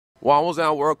Well, I was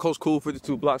down World Coach Cool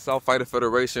 52 Block South Fighter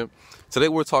Federation. Today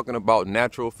we're talking about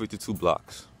natural 52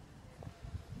 blocks.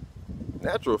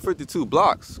 Natural 52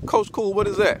 blocks? Coach Cool, what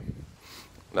is that?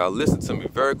 Now listen to me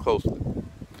very closely.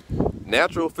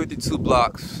 Natural 52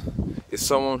 blocks is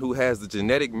someone who has the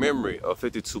genetic memory of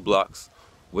 52 blocks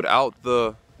without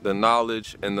the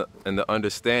knowledge and the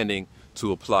understanding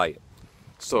to apply it.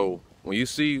 So when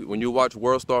you watch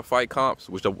World Star fight comps,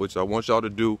 which I want y'all to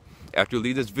do after you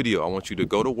leave this video, I want you to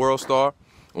go to World Star.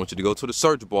 I want you to go to the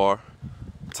search bar,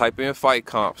 type in fight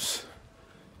comps,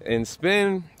 and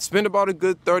spend about a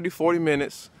good 30-40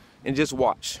 minutes and just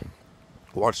watch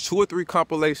 2 or 3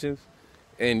 compilations,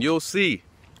 and you'll see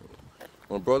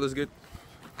when brothers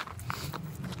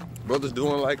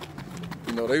doing like,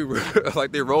 you know, they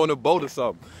like they're rowing a boat or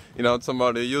something. You know, I'm talking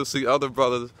about, you'll see other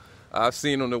brothers I've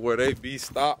seen them where they be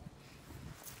stopped.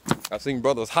 I've seen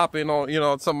brothers hopping on, you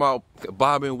know, I'm talking about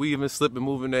bobbing, weaving, slipping,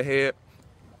 moving their head.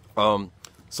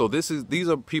 So these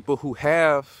are people who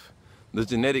have the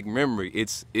genetic memory.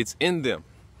 It's in them.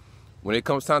 When it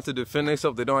comes time to defend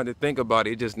themselves, they don't have to think about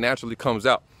it. It just naturally comes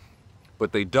out.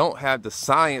 But they don't have the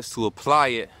science to apply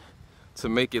it to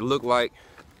make it look like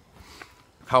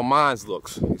how mine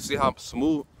looks. You see how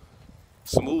smooth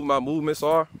my movements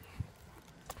are?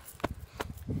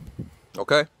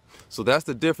 Okay? So that's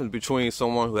the difference between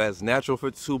someone who has natural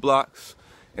 52 blocks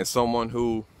and someone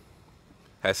who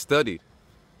has studied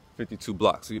 52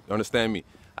 blocks. You understand me?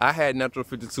 I had natural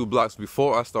 52 blocks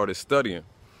before I started studying.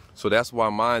 So that's why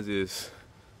mine is,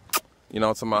 you know,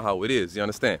 I'm talking about how it is. You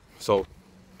understand? So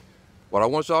what I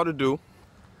want y'all to do,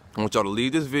 I want y'all to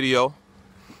leave this video.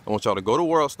 I want y'all to go to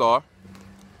World Star,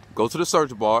 go to the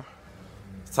search bar,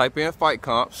 type in fight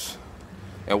comps,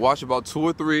 and watch about 2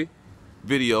 or 3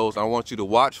 videos. I want you to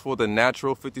watch for the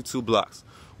natural 52 blocks.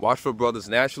 Watch for brothers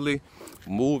naturally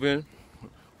moving.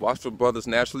 Watch for brothers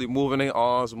naturally moving their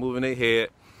arms, moving their head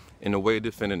in the way of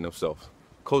defending themselves.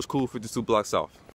 Coach Cool 52 Block South.